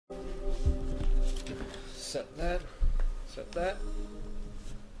set that. Set that.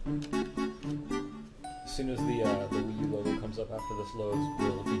 As soon as the Wii U logo comes up after this loads,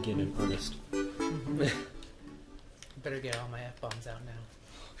 we'll begin in earnest. Better get all my F-bombs out now.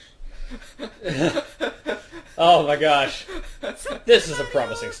 Oh my gosh. This is a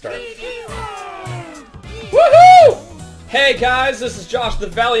promising start. Woohoo! Hey guys, this is Josh the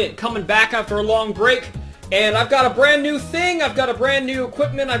Valiant coming back after a long break. And I've got a brand new thing, I've got a brand new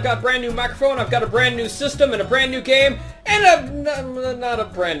equipment, I've got a brand new microphone, I've got a brand new system and a brand new game, and not a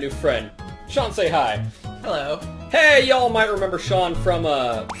brand new friend. Sean, say hi. Hello. Hey, y'all might remember Sean from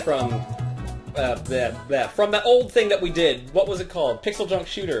that old thing that we did. What was it called? Pixel Junk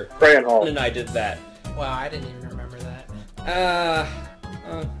Shooter. Brian Hall. And I did that. Wow, I didn't even remember that.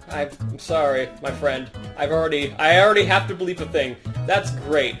 I'm sorry, my friend. I already have to bleep a thing. That's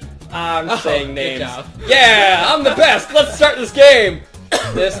great. I'm saying names. Good job. Yeah, I'm the best. Let's start this game.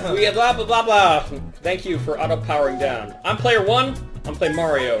 We blah blah blah blah. Thank you for auto powering down. I'm player 1. I'm playing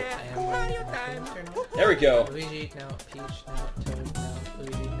Mario. I am waiting for my turn. There we go. Luigi, no. Peach, no. Toad, no.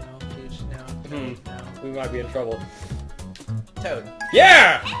 Luigi, no. Peach, no. Toad, no. We might be in trouble. Toad.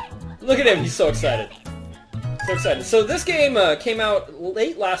 Yeah! Look at him. He's so excited. So excited. So this game came out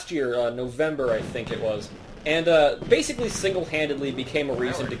late last year, November, I think it was, and basically single-handedly became a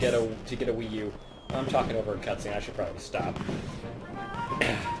reason to get a Wii U. I'm talking over a cutscene. I should probably stop.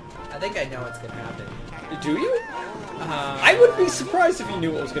 I think I know what's gonna happen. Do you? I wouldn't be surprised if you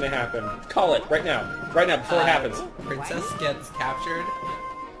knew what was going to happen. Call it right now. Right now, before it happens. Princess gets captured.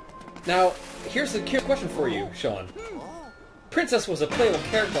 Now, here's the question for you, Sean. Princess was a playable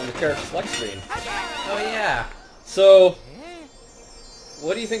character on the character select screen. Oh yeah. So,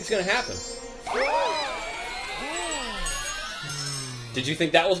 what do you think is going to happen? Did you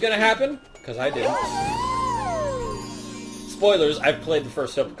think that was going to happen? Because I didn't. Spoilers, I've played the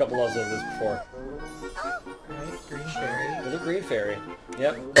first couple levels of this before. Right, green fairy. Little green fairy.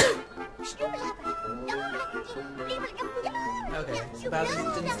 Yep. Okay, so Bowser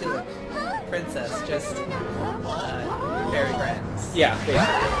didn't steal it. Princess, just fairy friends. Yeah, basically.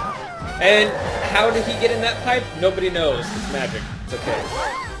 And how did he get in that pipe? Nobody knows. It's magic. It's okay.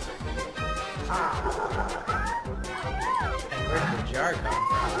 And where did the jar come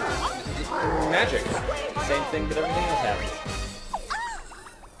from? Magic. Same thing that everything else happens.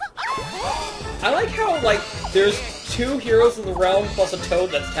 I like how, like, there's 2 heroes in the realm plus a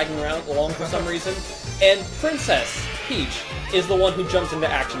Toad that's tagging around along for some reason, and Princess Peach is the one who jumps into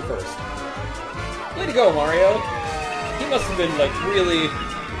action first. Way to go, Mario. He must have been, like, really...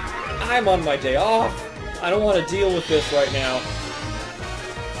 I'm on my day off. I don't want to deal with this right now.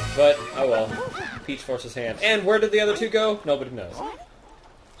 But, oh well. Peach forces hand. And where did the other 2 go? Nobody knows. Well,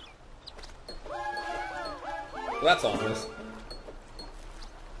 that's ominous.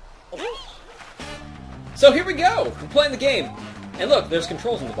 So here we go! We're playing the game! And look, there's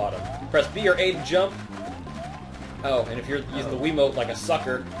controls on the bottom. Press B or A to jump. Oh, and if you're using the Wiimote like a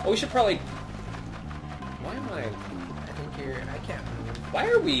sucker... Oh, we should probably... Why am I... I think I can't move.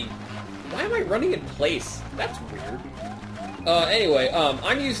 Why am I running in place? That's weird. Anyway,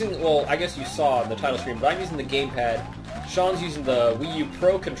 I'm using... Well, I guess you saw in the title screen, but I'm using the gamepad. Sean's using the Wii U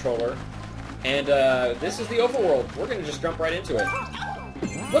Pro controller. And, this is the overworld. We're gonna just jump right into it.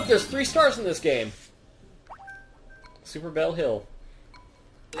 Look, there's 3 stars in this game. Super Bell Hill.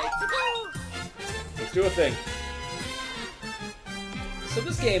 Let's do a thing. So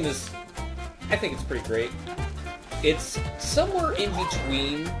this game is... I think it's pretty great. It's somewhere in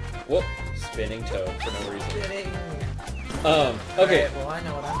between... Whoop. Spinning Toad for no reason. Spinning. Okay. Right, well, I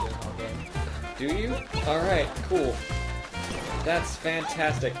know what I'm doing all game. Do you? Alright, cool. That's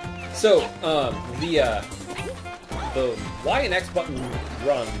fantastic. So, the Y and X button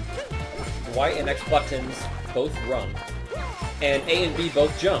run. The Y and X buttons both run. And A and B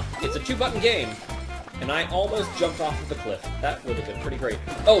both jump. It's a 2-button game. And I almost jumped off of the cliff. That would have been pretty great.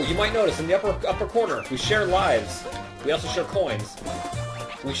 Oh, you might notice in the upper corner, we share lives. We also share coins.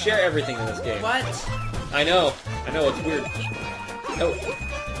 We share everything in this game. What? I know, it's weird. Oh.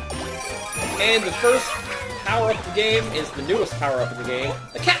 And the first power-up of the game is the newest power-up in the game,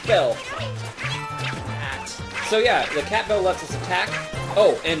 the Cat Bell. So yeah, the Cat Bell lets us attack.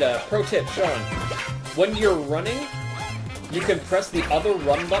 Oh, and pro tip, Sean. When you're running, you can press the other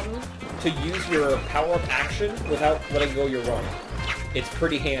run button to use your power-up action without letting go your run. It's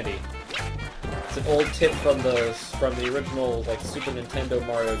pretty handy. It's an old tip from the original like Super Nintendo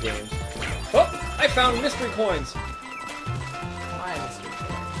Mario games. Oh, I found mystery coins. Why mystery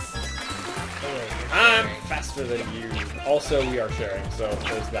coins? Oh, wait, I'm faster than you. Also, we are sharing, so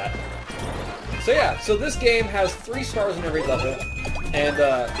there's that. So yeah, so this game has 3 stars in every level, and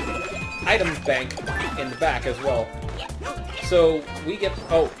items bank, in the back as well. So we get...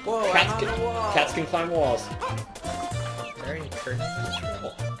 Oh, Whoa, cats can climb walls. Are there any curtains in this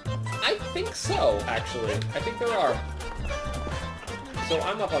room? I think so, actually. I think there are. So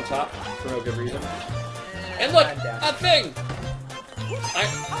I'm up on top for no good reason. And look! I'm down. A thing! I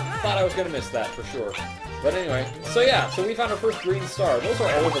thought I was going to miss that for sure. But anyway, so yeah, so we found our first green star. Those are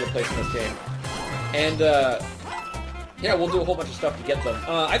all over the place in this game. And, yeah, we'll do a whole bunch of stuff to get them.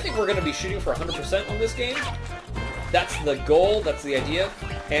 I think we're going to be shooting for 100% on this game. That's the goal, that's the idea.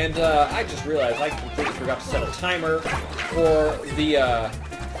 And I just realized I completely forgot to set a timer for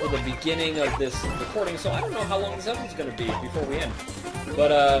the beginning of this recording, so I don't know how long this episode's going to be before we end.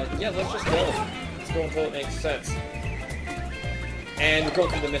 But, yeah, let's just go. Let's go until it makes sense. And go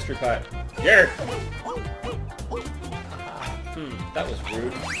through the mystery pipe. Yeah! That was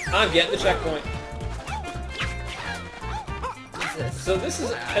rude. I'm getting the checkpoint. So this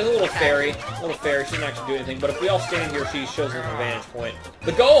is a little fairy. She doesn't actually do anything, but if we all stand here, she shows us a vantage point.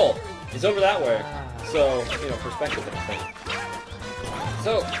 The goal is over that way. So, you know, perspective and thing.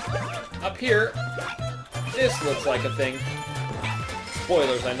 So, up here, this looks like a thing.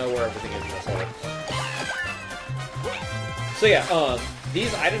 Spoilers, I know where everything is in this order. So yeah,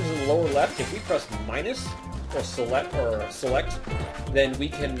 these items in the lower left, if we press minus or select, then we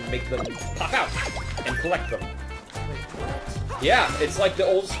can make them pop out and collect them. Yeah, it's like the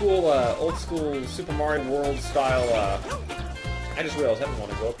old school Super Mario World style. I just realized I don't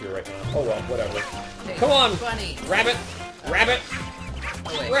want to go up here right now. Oh well, whatever. Hey, Come on, bunny. rabbit, rabbit.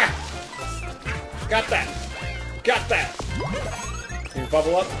 Oh, wait. Rah. Got that. Got that. Can you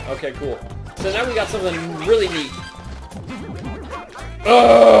bubble up? Okay, cool. So now we got something really neat.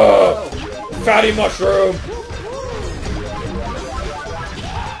 Oh! Fatty mushroom!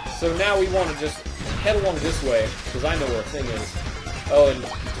 So now we want to just head along this way, because I know where a thing is. Oh, and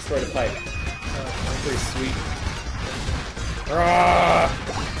destroy the pipe. Pretty sweet. Ah!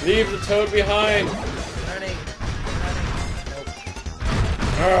 Leave the toad behind! Running.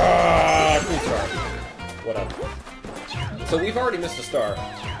 Ah! Cool star. What up? So we've already missed a star.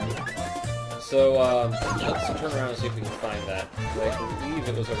 So, let's turn around and see if we can find that. I believe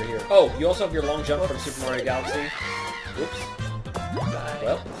it was over here. Oh, you also have your long jump from Super Mario Galaxy. Whoops.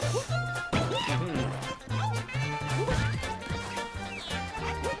 Well.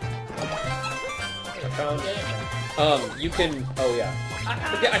 I found... you can... Oh, yeah.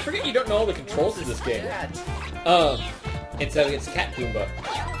 I forget you don't know all the controls of this game. It's Cat Goomba.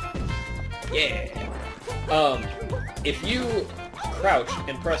 Yeah. If you crouch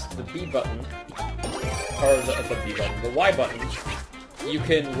and press the B button, or the B button, the Y button, you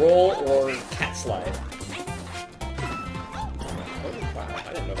can roll or cat slide. Oh, wow,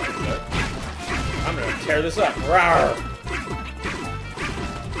 I didn't know that. I'm gonna tear this up. Rawr!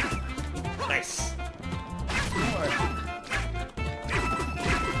 Nice.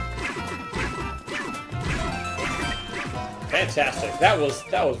 Fantastic. That was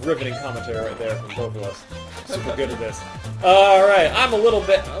riveting commentary right there from both of us. Super good at this. Alright, I'm a little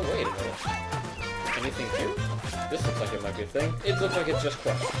bit... Oh, wait a minute. Anything here? This looks like it might be a thing. It looks like it's just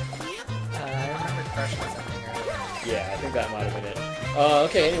crushed. I remember crushing something earlier. Yeah, I think that might have been it.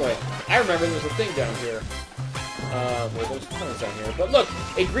 Okay, anyway. I remember there was a thing down here. Well, there's tons down here. But look!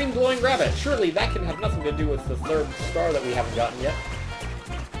 A green glowing rabbit! Surely that can have nothing to do with the third star that we haven't gotten yet.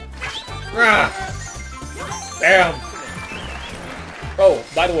 Ah! Bam! Oh,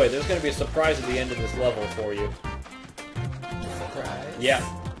 by the way, there's going to be a surprise at the end of this level for you. Surprise. Yeah.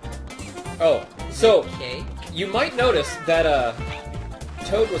 Oh, so Cake? you might notice that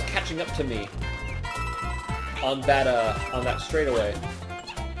Toad was catching up to me on that straightaway.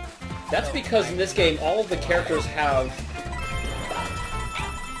 That's because in this game all of the characters have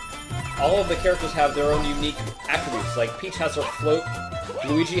their own unique attributes. Like Peach has her float,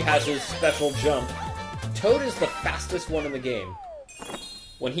 Luigi has his special jump. Toad is the fastest one in the game.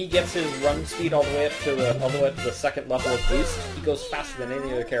 When he gets his run speed all the way up to the second level of boost, he goes faster than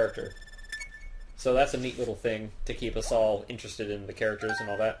any other character. So that's a neat little thing to keep us all interested in the characters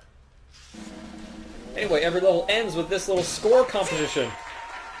and all that. Anyway, every level ends with this little score competition.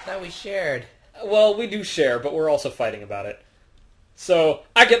 That we shared. Well, we do share, but we're also fighting about it. So,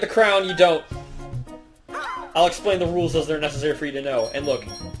 I get the crown, you don't. I'll explain the rules as they're necessary for you to know. And look,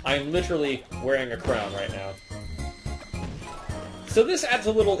 I'm literally wearing a crown right now. So this adds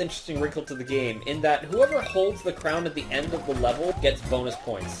a little interesting wrinkle to the game, in that whoever holds the crown at the end of the level gets bonus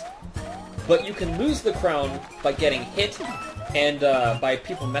points. But you can lose the crown by getting hit, and by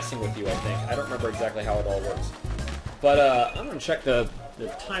people messing with you, I think. I don't remember exactly how it all works. But I'm going to check the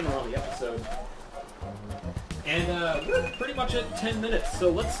timer on the episode. And we're pretty much at 10 minutes, so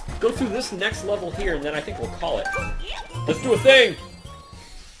let's go through this next level here, and then I think we'll call it. Let's do a thing!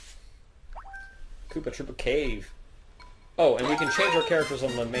 Koopa Troopa Cave. Oh, and we can change our characters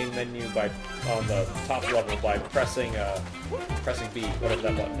on the main menu on the top level by pressing B, whatever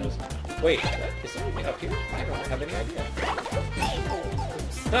that button is. Wait, is there anything up here? I don't have any idea.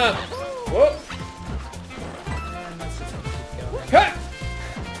 Huh! Whoop! And let's just keep going. Ha!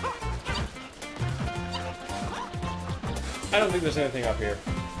 I don't think there's anything up here.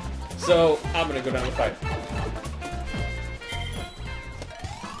 So, I'm gonna go down the pipe.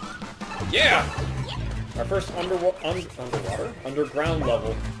 Yeah! Our first underground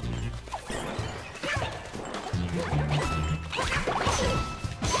level.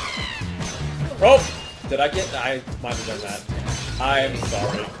 Oh! Did I might have done that. I'm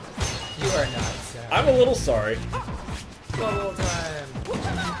sorry. You are not sorry. I'm a little sorry. Bubble time.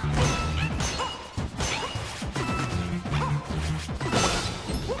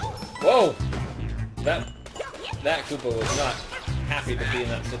 Whoa! That Koopa was not happy to be in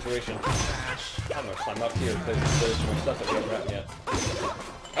that situation. I'm gonna climb up here because there's more stuff that we haven't gotten yet.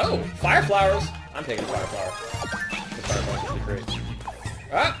 Oh! Fire flowers! I'm taking a fire flower. The fire flowers would be great.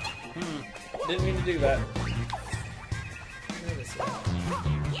 Ah! Didn't mean to do that.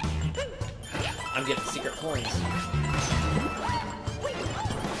 I'm getting secret coins.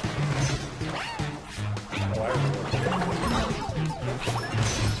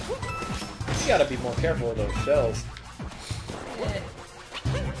 You gotta be more careful with those shells.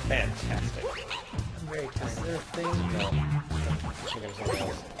 Fantastic. I'm very Is tired. there a thing? No. Look at something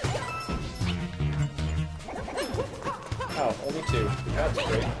else. Oh, only 2. That's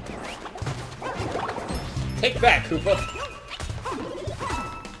great. Take back, Koopa!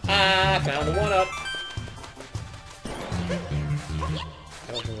 I found a 1-up.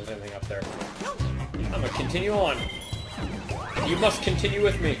 I don't think there's anything up there. I'm gonna continue on. You must continue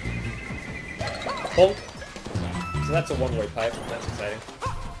with me. Bonk. So that's a one-way pipe. That's exciting.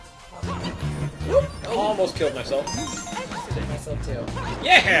 Whoop. Almost killed myself. I did myself too.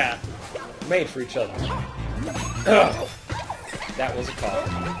 Yeah! Made for each other. Ugh. That was a call.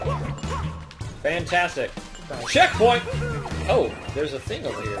 Fantastic. Checkpoint! Oh, there's a thing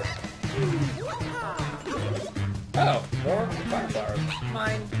over here. Oh, more fire flowers.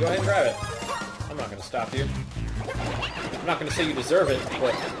 Mine. Go ahead and grab it. I'm not going to stop you. I'm not going to say you deserve it,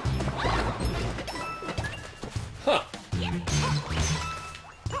 but... Huh.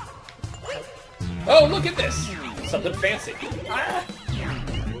 Oh, look at this! Something fancy.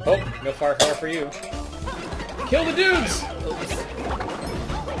 Oh, no fire flower for you. Kill the dudes!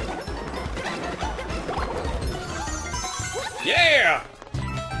 Yeah!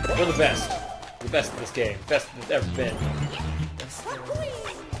 We're the best. The best of this game. Best that's ever been.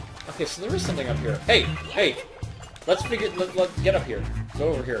 Okay, so there is something up here. Hey! Hey! Let's get up here. Go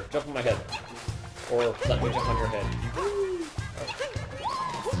over here. Jump on my head. Or let me jump on your head.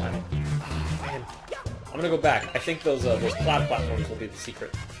 Man. I'm gonna go back. I think those cloud platforms will be the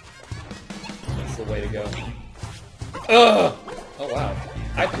secret. That's the way to go. Ugh! Oh wow.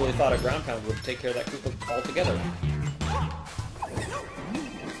 I really thought a ground pound would take care of that Koopa altogether.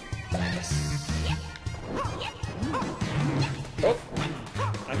 Yes. Oh!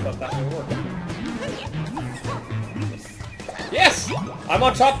 I thought that would work. Yes! I'm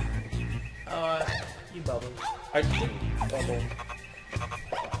on top! You bubbled. I didn't bubble.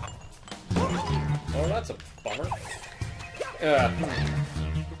 Oh, that's a bummer. I'm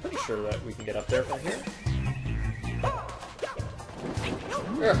pretty sure that we can get up there from here.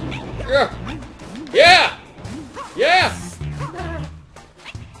 Yeah! Yeah!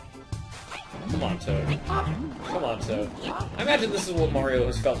 Come on, Toad. Come on, Toad. I imagine this is what Mario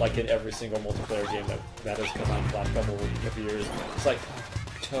has felt like in every single multiplayer game that has come out in the last couple of years. It's like,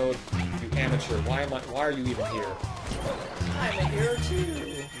 Toad, you amateur, why are you even here? I'm a hero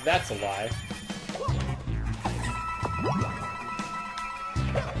too. That's a lie.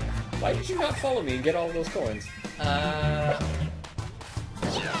 Why did you not follow me and get all of those coins?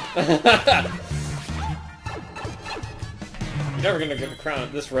 You're never gonna get the crown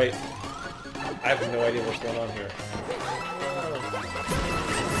at this rate. I have no idea what's going on here.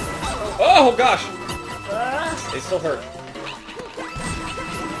 Oh gosh! They still hurt.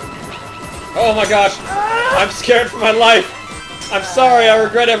 Oh my gosh! I'm scared for my life! I'm sorry, I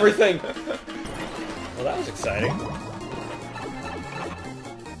regret everything! Well, that was exciting.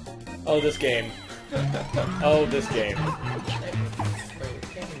 Oh, this game. Oh, this game. Wait,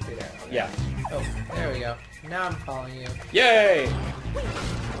 can you do that? Yeah. Oh, there we go. Now I'm following you. Yay!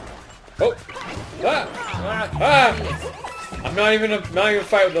 Oh! Ah! Ah! I'm not even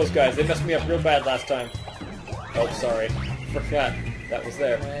fight with those guys. They messed me up real bad last time. Oh, sorry. Forgot that was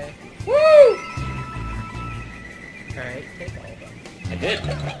there. Anyway. Woo! Alright, take all of them. I did.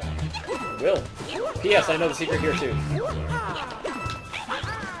 Will. P.S. I know the secret here too.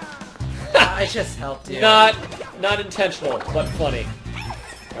 I just helped you. Not intentional, but funny.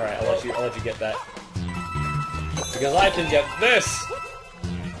 All right, I'll let you get that because I can get this.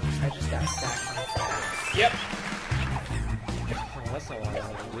 I just got stacked on fast. Yep. Oh, that's not what I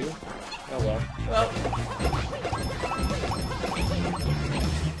wanted to do. Oh well. Well,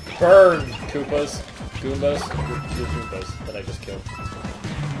 Burn, Koopas, Goombas, your Koopas that I just killed.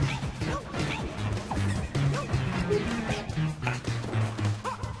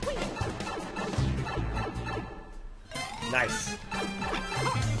 Nice.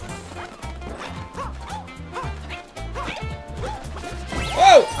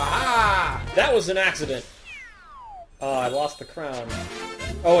 Whoa! ah! That was an accident. Oh, I lost the crown.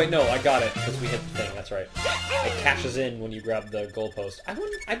 Oh wait, no, I got it because we hit the thing. That's right. It cashes in when you grab the goalpost. I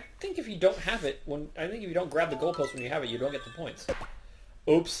think if you don't have it, if you don't grab the goalpost when you have it, you don't get the points.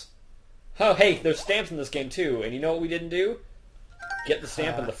 Oops. Oh, hey, there's stamps in this game too, and you know what we didn't do? Get the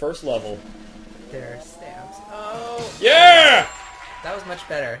stamp in the first level. There are stamps. Oh! Yeah! That was much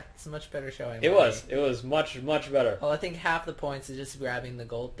better. It's a much better showing. It was. It was much better. Well, I think half the points is just grabbing the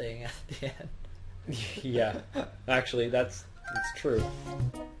gold thing at the end. Yeah, actually, that's true.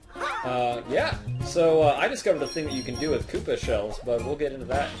 Yeah, so I discovered a thing that you can do with Koopa shells, but we'll get into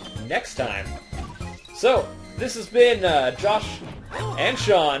that next time. So, this has been Josh and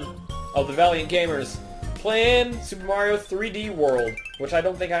Sean of the Valiant Gamers playing Super Mario 3D World, which I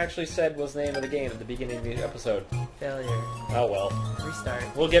don't think I actually said was the name of the game at the beginning of the episode. Failure. Oh well. Restart.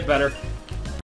 We'll get better.